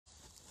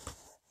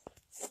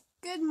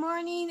Good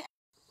morning.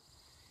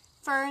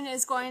 Fern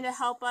is going to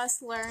help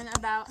us learn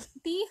about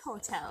bee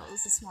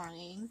hotels this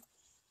morning.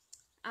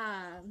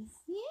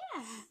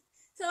 Yeah.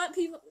 So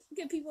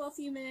give people a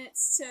few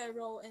minutes to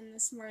roll in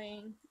this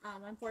morning.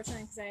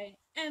 Unfortunately, because I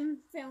am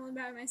feeling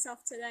by myself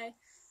today.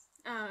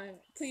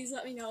 Please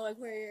let me know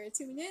where you're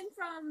tuning in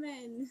from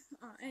and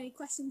any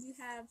questions you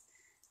have.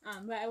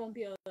 But I won't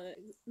be able to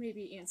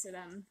maybe answer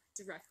them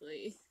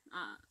directly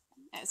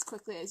as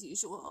quickly as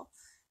usual.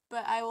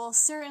 But I will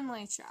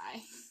certainly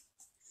try.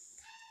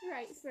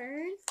 Right,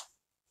 Fern.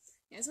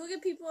 Yeah, so we'll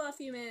give people a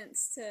few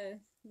minutes to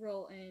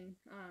roll in.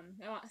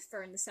 I want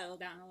Fern to settle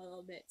down a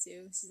little bit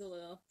too.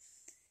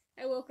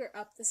 I woke her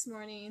up this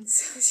morning,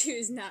 so she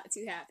was not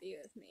too happy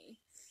with me.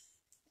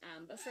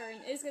 But Fern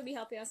is going to be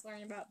helping us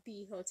learn about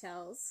bee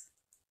hotels.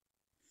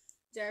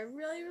 They're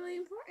really, really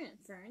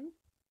important, Fern.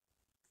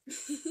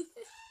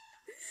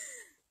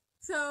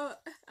 So,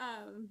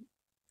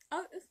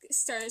 I'll get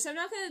started. So I'm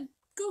not going to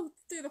go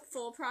through the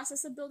full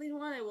process of building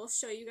one. I will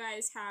show you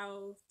guys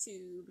how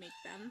to make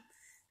them.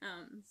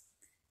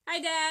 Hi,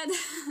 Dad.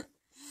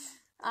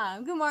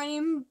 Good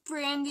morning,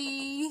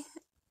 Brandy.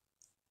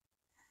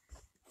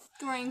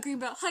 Good morning,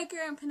 Greenbelt Hiker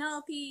and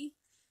Penelope.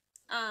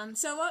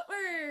 So what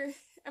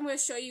I'm going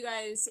to show you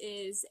guys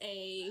is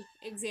a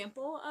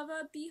example of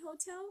a bee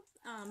hotel.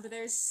 But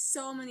there's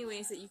so many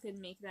ways that you can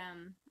make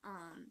them.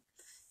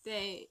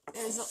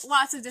 There's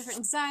lots of different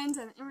designs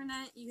on the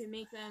internet. You can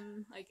make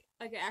them like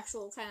an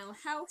actual kind of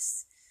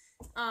house.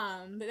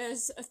 But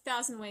there's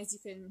 1,000 ways you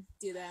can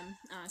do them.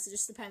 So it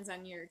just depends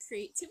on your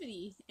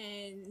creativity.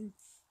 And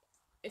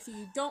if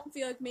you don't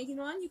feel like making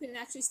one, you can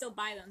actually still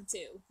buy them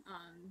too.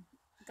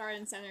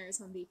 Garden centers,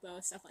 Home Depot,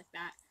 stuff like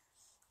that.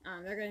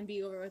 They're going to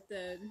be over with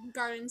the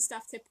garden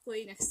stuff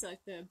typically next to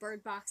like the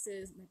bird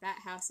boxes and the bat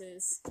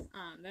houses.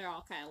 They're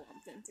all kind of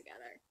lumped in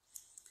together.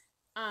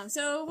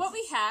 So what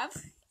we have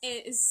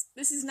is,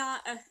 this is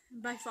not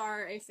by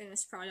far a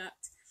finished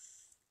product.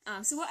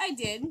 So what I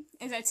did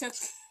is I took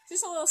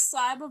just a little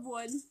slab of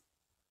wood,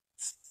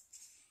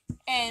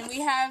 and we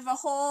have a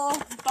whole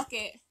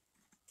bucket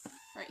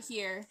right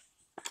here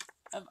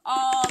of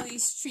all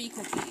these tree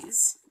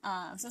cookies.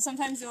 So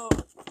sometimes you'll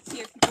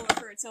hear people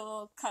refer to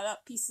little cut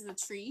up pieces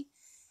of tree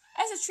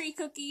as a tree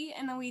cookie,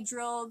 and then we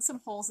drilled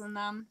some holes in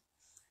them.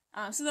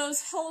 So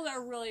those holes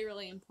are really,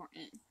 really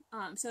important.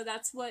 So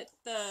that's what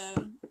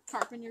the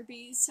carpenter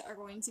bees are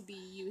going to be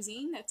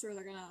using. That's where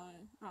they're going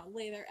to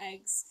lay their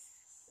eggs.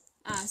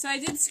 So I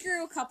did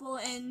screw a couple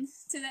into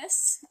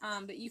this,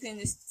 but you can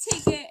just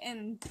take it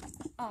and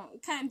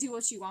kind of do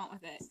what you want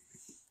with it.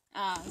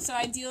 So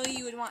ideally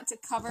you would want to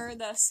cover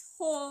this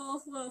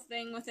whole little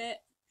thing with it.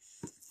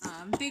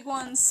 Big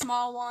ones,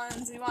 small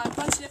ones, you want a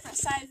bunch of different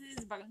sizes,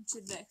 a bunch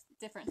of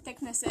different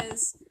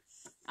thicknesses.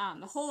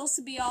 The holes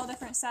to be all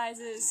different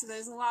sizes, so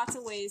there's lots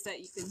of ways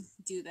that you can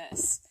do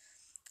this.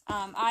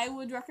 I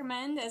would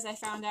recommend, as I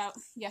found out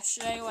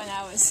yesterday when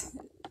I was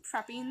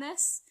prepping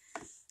this,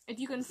 if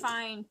you can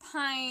find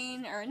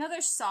pine or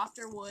another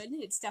softer wood,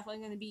 it's definitely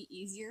going to be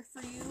easier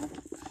for you.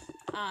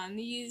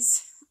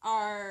 These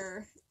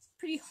are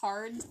pretty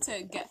hard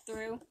to get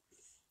through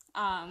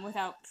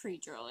without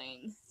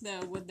pre-drilling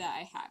the wood that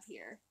I have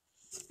here.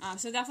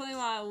 So definitely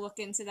want to look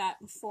into that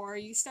before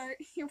you start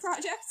your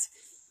project,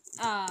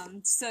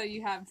 so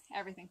you have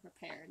everything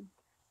prepared.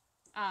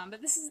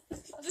 But this is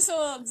just a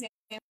little example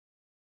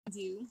of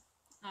do.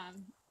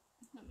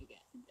 Let me get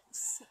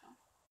this.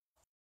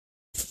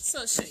 So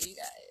I'll show you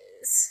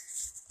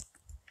guys.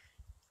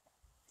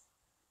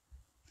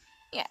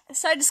 Yeah,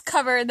 so I just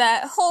covered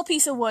that whole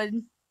piece of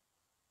wood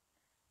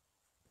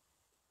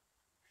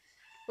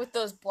with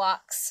those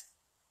blocks.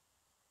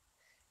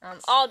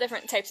 All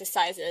different types of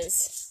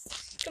sizes.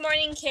 Good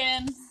morning,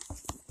 Kim.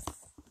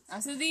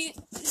 So these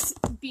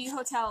bee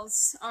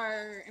hotels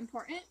are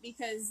important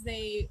because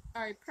they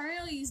are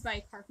primarily used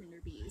by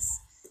carpenter bees.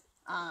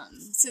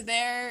 So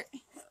they're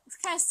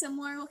kind of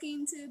similar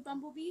looking to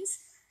bumblebees.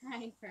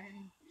 Hi,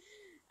 Fern.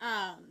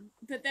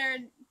 But they're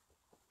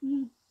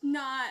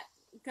not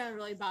gonna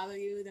really bother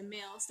you. The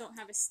males don't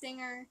have a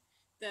stinger.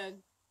 The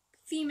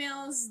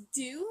females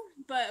do,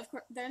 but of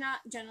course they're not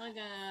generally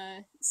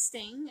gonna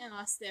sting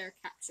unless they're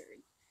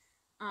captured.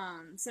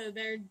 So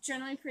they're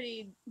generally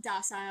pretty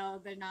docile.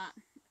 They're not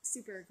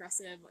super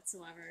aggressive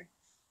whatsoever.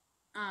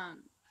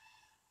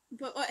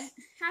 But what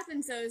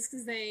happens though is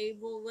because they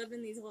will live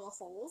in these little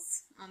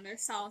holes. They're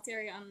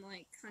solitary,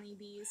 unlike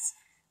honeybees.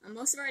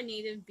 Most of our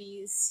native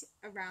bees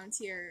around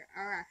here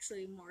are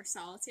actually more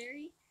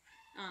solitary.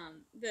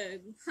 The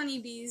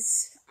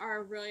honeybees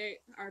are really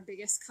our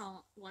biggest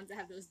ones that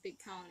have those big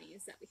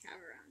colonies that we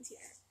have around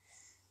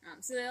here.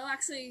 So they'll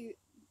actually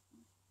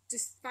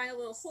just find a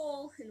little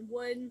hole in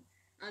wood.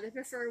 They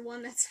prefer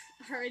one that's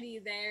already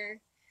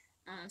there.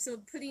 So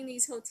putting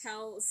these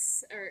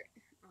hotels or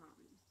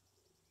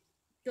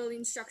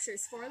building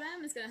structures for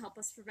them is going to help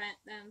us prevent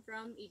them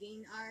from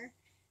eating our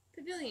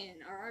pavilion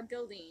or our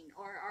building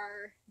or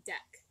our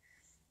deck.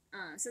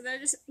 So they're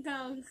just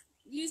going to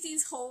use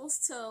these holes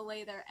to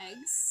lay their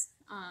eggs.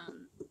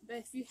 But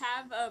if you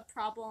have a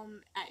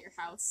problem at your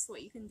house,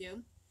 what you can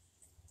do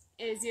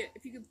is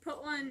if you could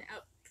put one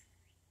up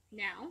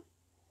now,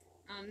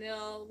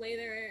 they'll lay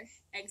their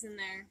eggs in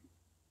there,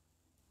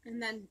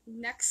 and then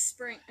next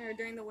spring or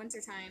during the winter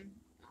time,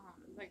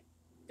 like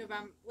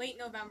late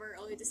November,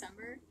 early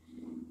December,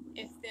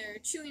 if they're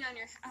chewing on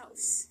your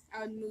house,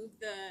 I would move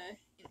the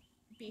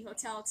bee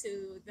hotel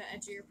to the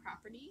edge of your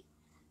property.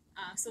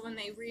 So when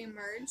they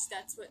re-emerge,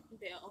 that's what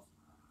they'll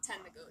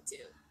tend to go to.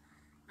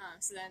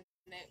 So then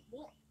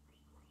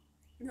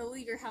they'll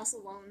leave your house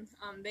alone.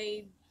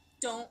 They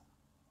don't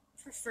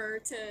prefer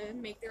to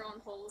make their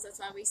own holes. That's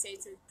why we say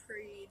to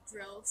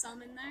pre-drill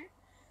some in there.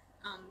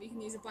 You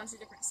can use a bunch of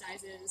different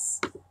sizes,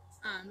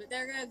 but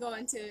they're going to go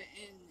into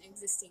an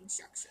existing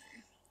structure.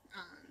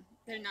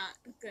 They're not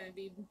going to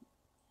be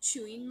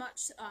chewing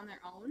much on their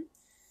own.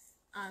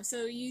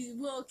 So you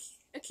will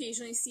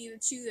occasionally see the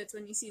chew. That's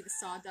when you see the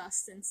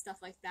sawdust and stuff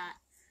like that.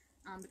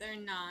 But they're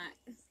not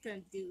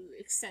going to do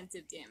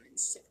extensive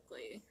damage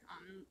typically,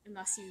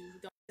 unless you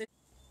don't.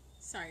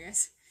 Sorry,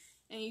 guys.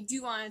 And you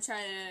do want to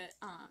try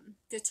to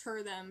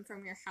deter them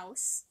from your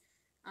house.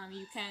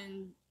 You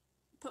can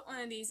put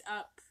one of these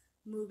up,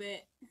 move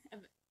it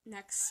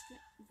next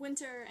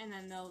winter, and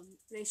then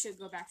they should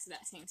go back to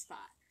that same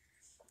spot.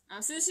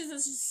 So this is a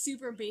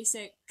super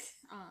basic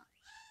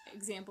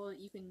example that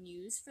you can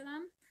use for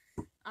them.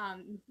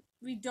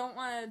 We don't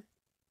want to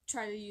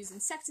try to use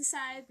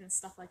insecticides and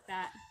stuff like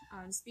that,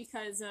 just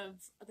because of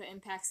the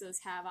impacts those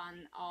have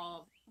on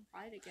all.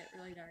 Why did it get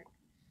really dark?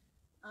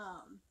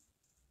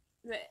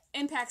 The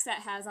impacts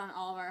that has on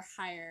all of our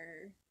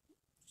higher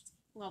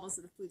levels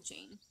of the food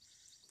chain.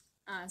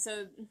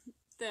 So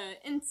the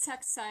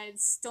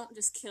insecticides don't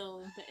just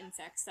kill the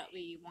insects that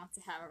we want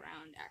to have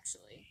around,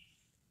 actually.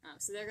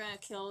 So they're going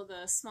to kill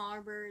the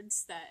smaller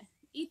birds that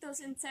eat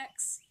those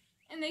insects,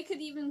 and they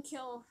could even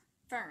kill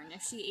Fern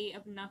if she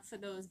ate enough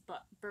of those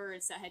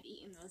birds that had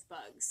eaten those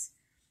bugs.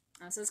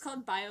 So it's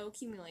called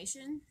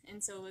bioaccumulation,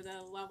 and so with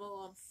a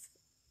level of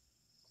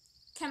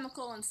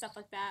chemical and stuff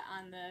like that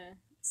on the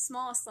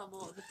smallest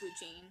level of the food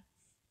chain,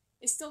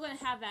 it's still going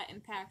to have that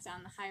impact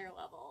on the higher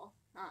level,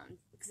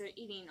 because they're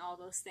eating all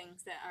those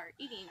things that are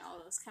eating all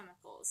those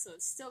chemicals, so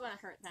it's still going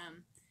to hurt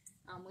them.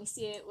 We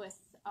see it with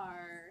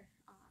our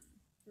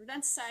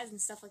rodenticides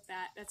and stuff like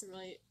that. That's a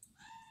really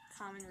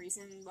common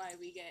reason why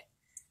we get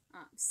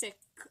sick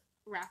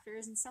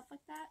raptors and stuff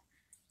like that,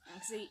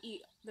 because they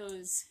eat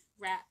those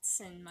rats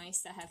and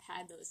mice that have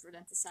had those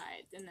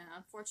rodenticides, and then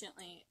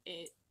unfortunately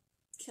it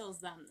kills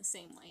them the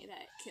same way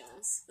that it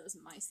kills those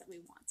mice that we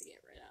want to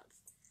get rid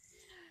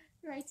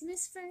of. Right,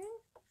 Miss Fern?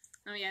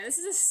 Oh yeah, this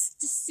is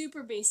just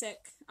super basic.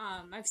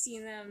 I've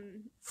seen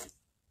them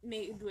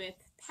made with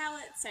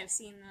pallets. I've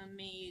seen them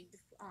made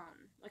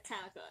like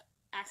kind of like an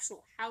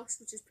actual house,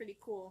 which is pretty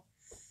cool.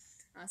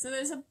 So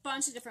there's a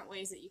bunch of different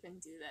ways that you can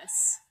do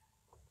this.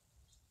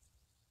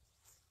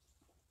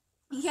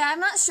 Yeah, I'm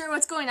not sure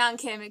what's going on,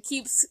 Kim. It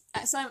keeps...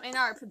 So I'm in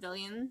our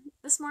pavilion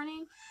this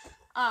morning.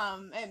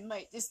 It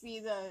might just be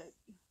the...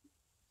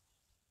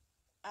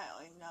 I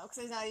don't even know, because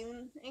there's not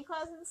even any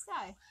clouds in the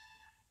sky.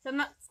 So I'm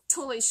not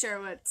totally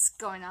sure what's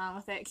going on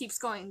with it. It keeps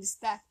going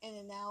just back in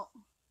and out.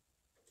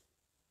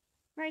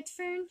 Right,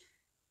 Fern?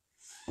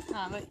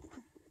 But...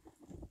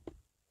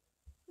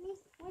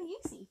 What do you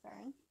see,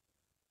 Fern?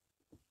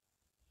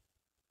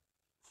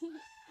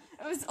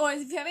 As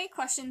always, if you have any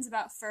questions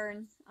about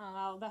Fern,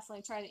 I'll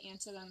definitely try to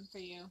answer them for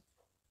you.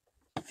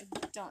 I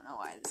don't know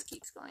why this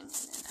keeps going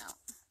in and out.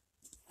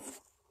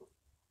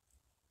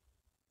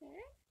 There?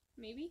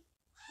 Maybe?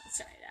 Let's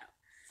try it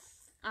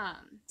out.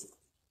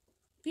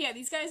 But yeah,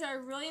 these guys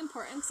are really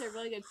important because they're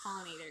really good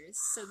pollinators.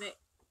 So that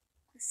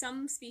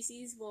some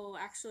species will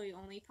actually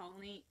only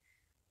pollinate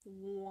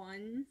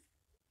one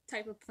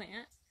type of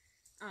plant.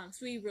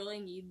 So we really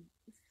need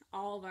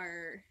all of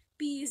our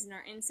bees and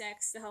our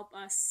insects to help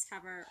us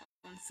have our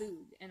own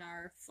food and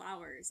our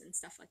flowers and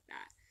stuff like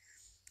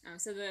that.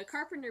 So the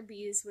carpenter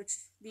bees, which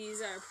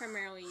these are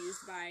primarily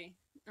used by,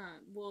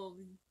 will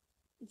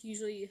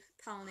usually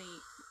pollinate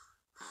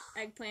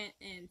eggplant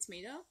and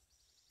tomato.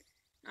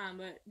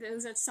 But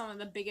those are some of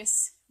the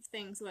biggest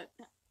things.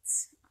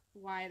 That's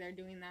why they're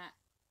doing that.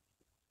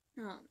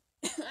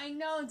 I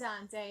know,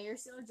 Dante, you're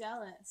so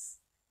jealous.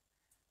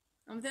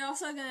 They're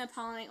also going to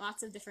pollinate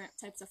lots of different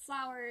types of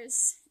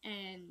flowers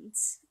and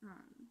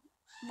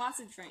lots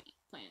of different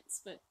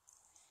plants. But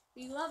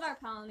we love our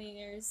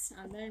pollinators.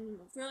 They're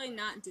really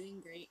not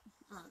doing great,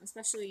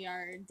 especially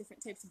our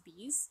different types of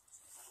bees,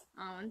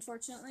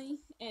 unfortunately.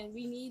 And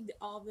we need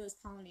all of those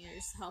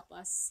pollinators to help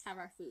us have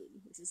our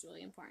food, which is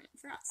really important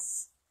for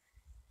us.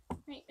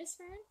 Right, Miss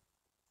Fern?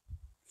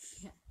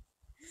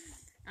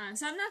 Yeah.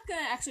 So I'm not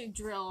going to actually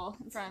drill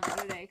in front of her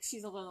today because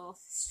she's a little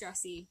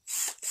stressy.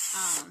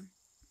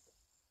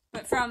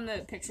 But from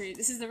the picture,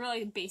 this is a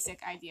really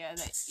basic idea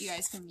that you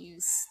guys can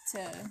use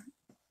to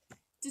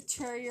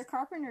deter your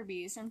carpenter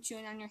bees from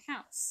chewing on your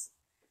house.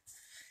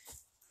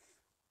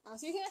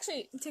 So you can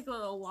actually take a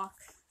little walk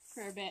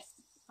for a bit.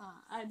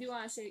 I do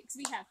want to show you, because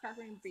we have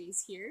carpenter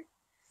bees here,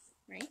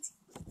 right?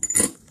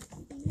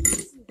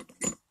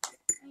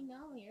 I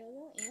know, you're a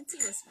little antsy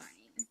this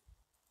morning.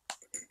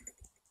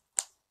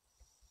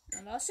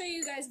 I'll show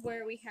you guys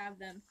where we have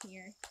them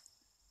here.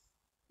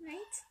 Right?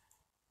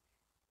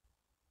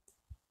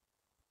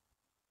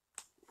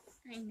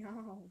 I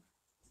know.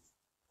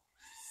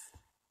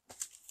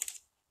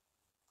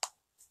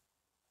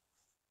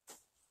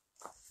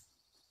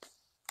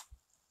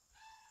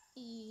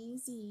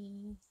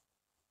 Easy.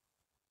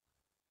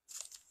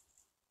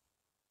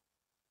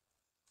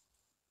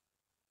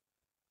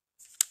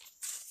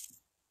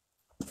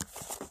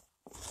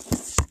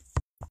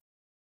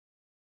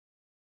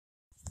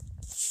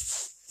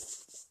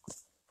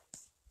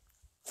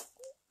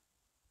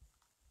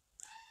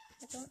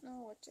 I don't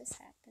know what just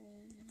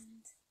happened.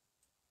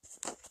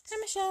 Hi,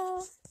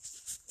 Michelle.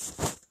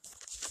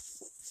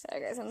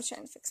 Sorry guys, I'm just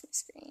trying to fix my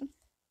screen.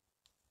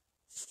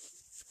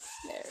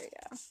 There we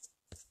go.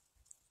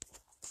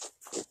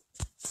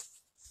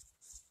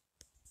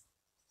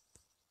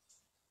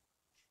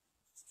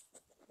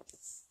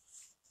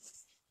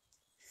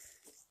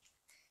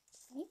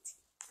 Right?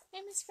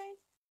 Hey, Miss Fern.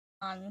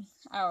 On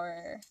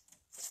our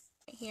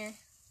right here,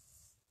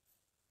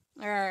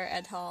 or our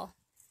Ed Hall.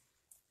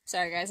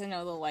 Sorry guys, I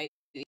know the light.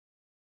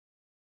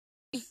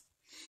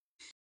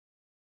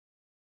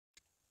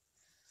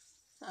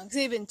 Because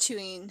they've been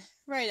chewing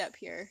right up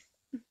here.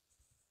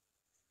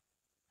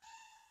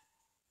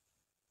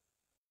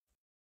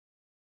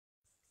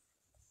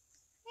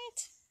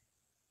 Right.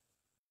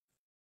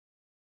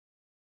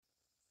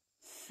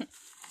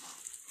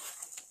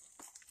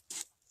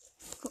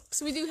 Cool.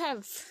 So we do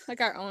have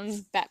like our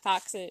own bat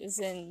boxes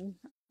and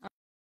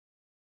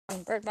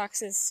bird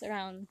boxes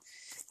around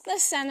the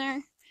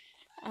center.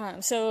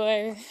 So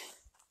we're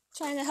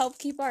trying to help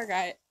keep our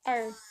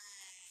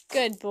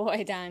good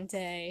boy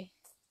Dante,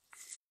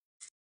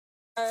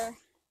 our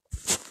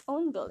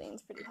own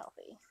building's pretty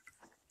healthy.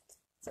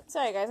 So,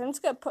 sorry guys, I'm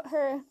just gonna put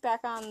her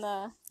back on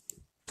the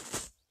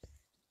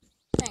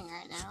thing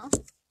right now.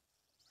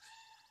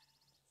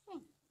 Hey,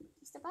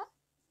 step up.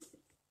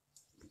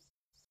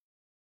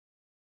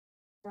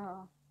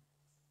 Oh.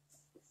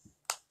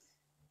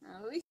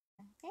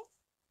 Okay.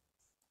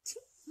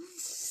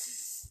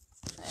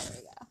 There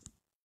we go.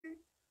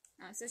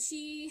 So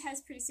she has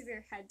pretty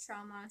severe head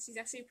trauma. She's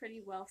actually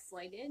pretty well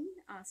flighted,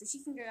 so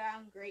she can go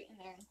around great in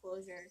their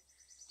enclosure.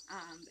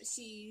 But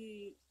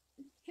she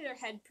hit her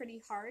head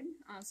pretty hard,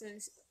 so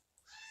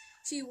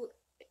she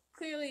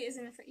clearly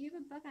isn't afraid. You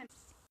have a bug on.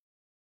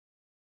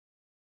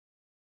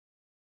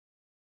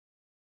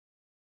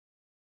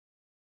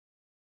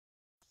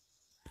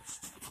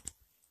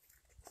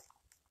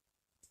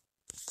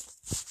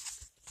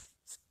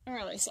 I'm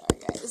really sorry,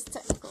 guys.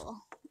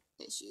 Technical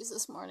issues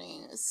this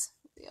morning is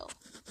real.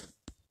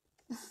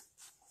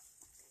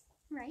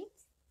 Right?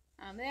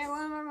 They're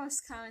one of our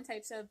most common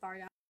types of bar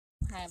dogs.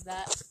 I have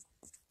that.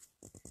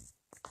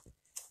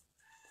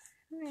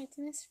 Alright,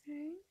 Miss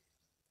Fern.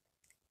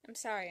 I'm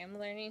sorry, I'm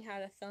learning how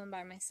to film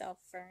by myself,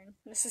 Fern.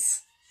 This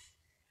is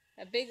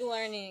a big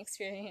learning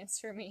experience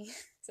for me.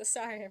 So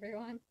sorry,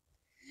 everyone.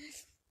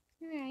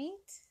 Alright.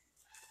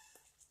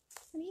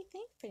 What do you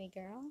think, pretty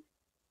girl?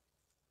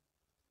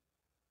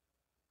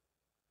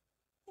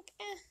 Like,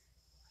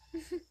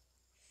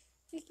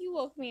 like you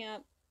woke me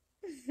up.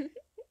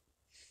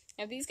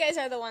 Now, these guys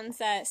are the ones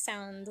that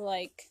sound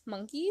like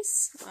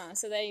monkeys,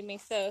 so they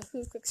make the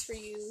who cooks for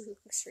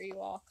you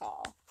all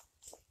call.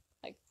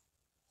 Like,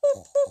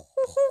 hoo, hoo,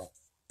 hoo, hoo,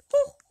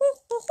 hoo, hoo,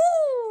 hoo,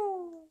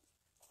 hoo.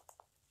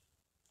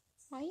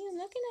 Why are you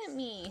looking at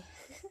me?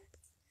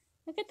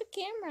 Look at the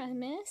camera,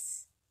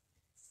 miss.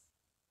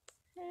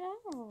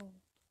 Hello.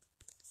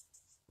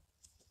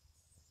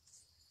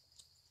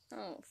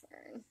 Oh,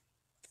 Fern.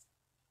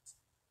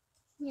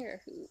 You're a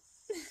hoot.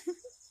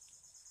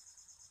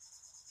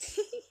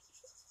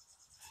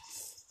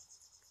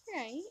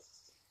 Right.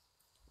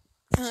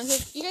 So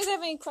if you guys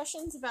have any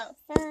questions about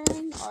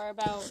Fern or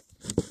about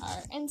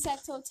our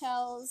insect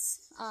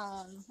hotels,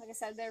 like I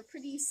said, they're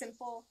pretty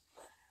simple.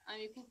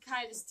 You can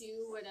kind of just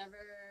do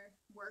whatever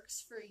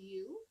works for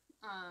you.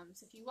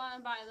 So if you want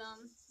to buy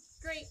them,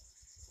 great.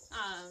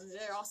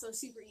 They're also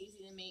super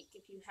easy to make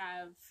if you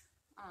have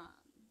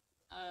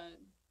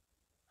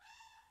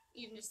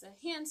even just a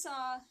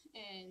handsaw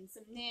and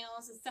some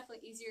nails. It's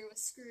definitely easier with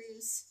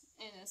screws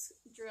and a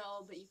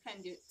drill, but you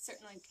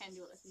certainly can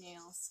do it with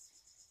nails.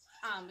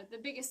 But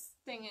the biggest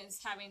thing is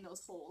having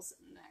those holes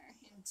in there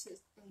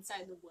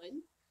inside the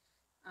wood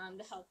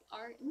to help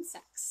our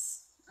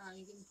insects.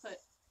 You can put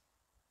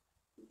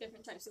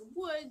different types of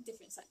wood,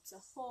 different types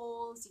of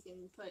holes. You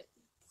can put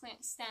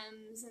plant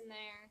stems in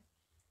there.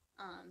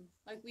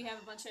 Like we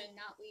have a bunch of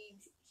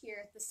knotweed here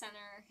at the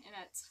center, and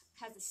it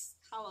has a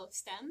hollow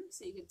stem,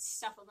 so you could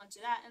stuff a bunch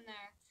of that in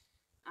there.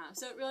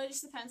 So it really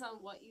just depends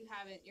on what you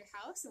have at your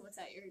house and what's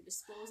at your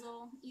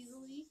disposal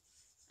easily.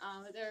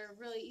 But they're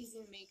really easy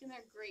to make, and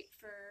they're great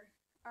for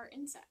our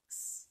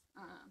insects.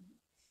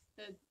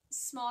 The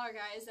smaller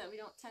guys that we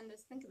don't tend to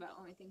think about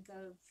when we think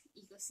of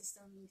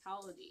ecosystem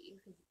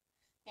ecology.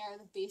 They are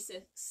the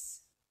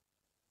basics